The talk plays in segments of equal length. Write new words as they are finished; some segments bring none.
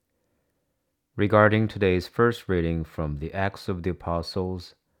Regarding today's first reading from the Acts of the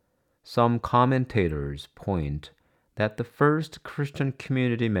Apostles, some commentators point that the first Christian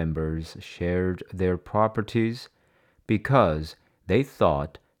community members shared their properties because they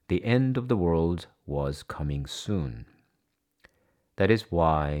thought the end of the world was coming soon. That is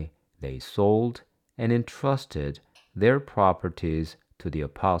why they sold and entrusted their properties to the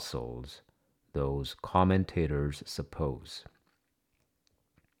apostles, those commentators suppose.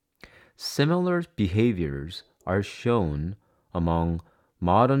 Similar behaviors are shown among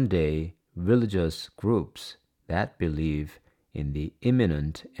modern-day religious groups that believe in the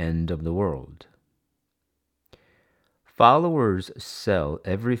imminent end of the world. Followers sell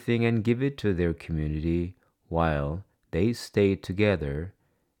everything and give it to their community while they stay together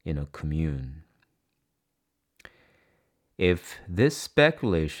in a commune. If this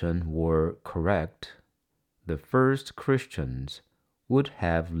speculation were correct, the first Christians would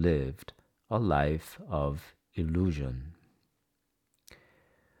have lived a life of illusion.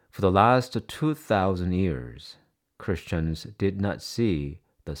 For the last 2,000 years, Christians did not see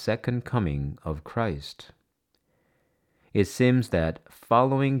the second coming of Christ. It seems that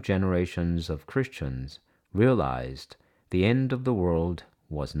following generations of Christians realized the end of the world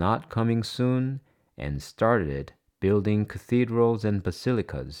was not coming soon and started building cathedrals and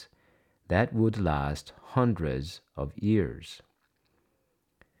basilicas that would last hundreds of years.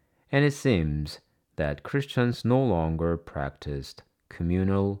 And it seems that Christians no longer practiced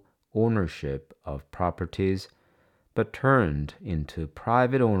communal ownership of properties, but turned into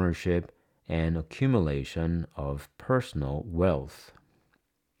private ownership and accumulation of personal wealth.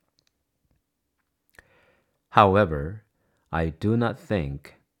 However, I do not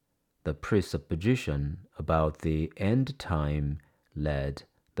think the presupposition about the end time led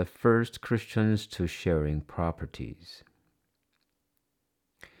the first Christians to sharing properties.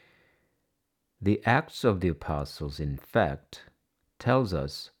 The Acts of the Apostles, in fact, tells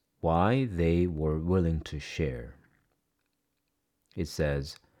us why they were willing to share. It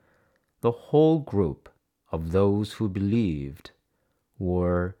says, the whole group of those who believed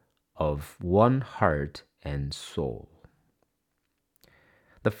were of one heart and soul.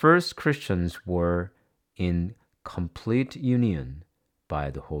 The first Christians were in complete union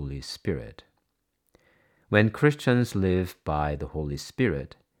by the Holy Spirit. When Christians live by the Holy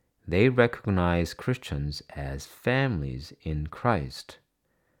Spirit, they recognize Christians as families in Christ.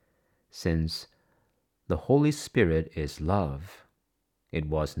 Since the Holy Spirit is love, it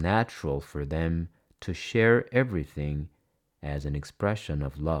was natural for them to share everything as an expression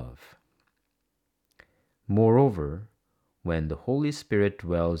of love. Moreover, when the Holy Spirit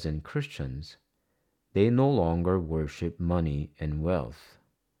dwells in Christians, they no longer worship money and wealth.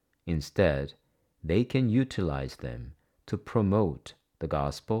 Instead, they can utilize them to promote the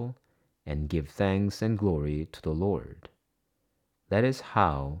gospel and give thanks and glory to the Lord. That is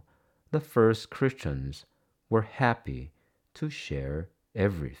how the first Christians were happy to share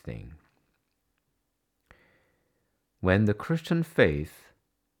everything. When the Christian faith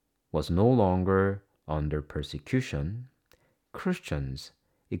was no longer under persecution, Christians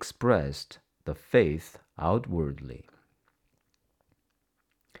expressed the faith outwardly.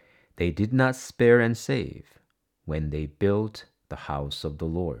 They did not spare and save when they built the house of the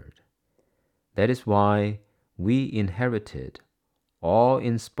Lord. That is why we inherited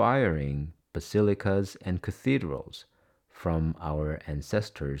awe-inspiring basilicas and cathedrals from our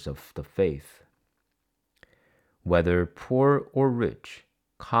ancestors of the faith. Whether poor or rich,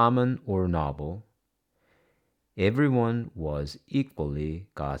 common or noble, everyone was equally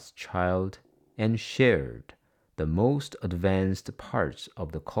God's child and shared the most advanced parts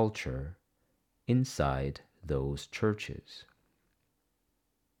of the culture inside those churches.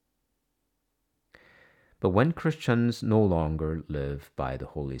 But when Christians no longer live by the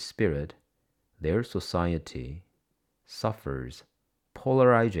Holy Spirit, their society suffers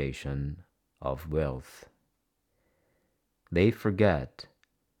polarization of wealth. They forget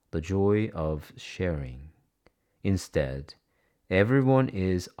the joy of sharing. Instead, everyone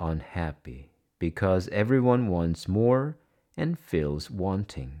is unhappy because everyone wants more and feels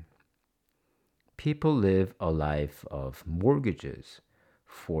wanting. People live a life of mortgages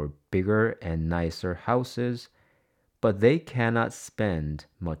for bigger and nicer houses, but they cannot spend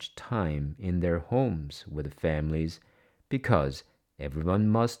much time in their homes with families because everyone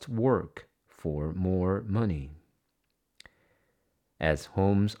must work for more money. As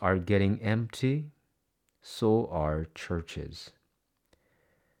homes are getting empty, so are churches.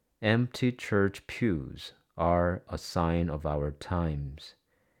 Empty church pews are a sign of our times.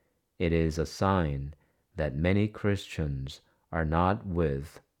 It is a sign that many Christians are not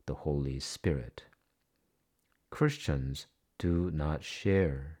with the the Holy Spirit. Christians do not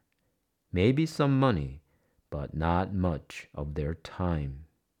share. Maybe some money, but not much of their time.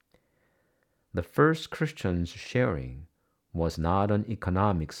 The first Christians' sharing was not an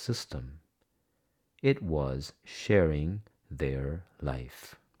economic system. It was sharing their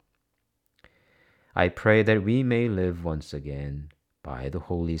life. I pray that we may live once again by the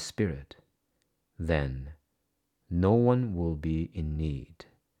Holy Spirit. Then no one will be in need,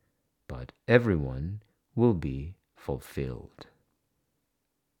 but everyone will be fulfilled.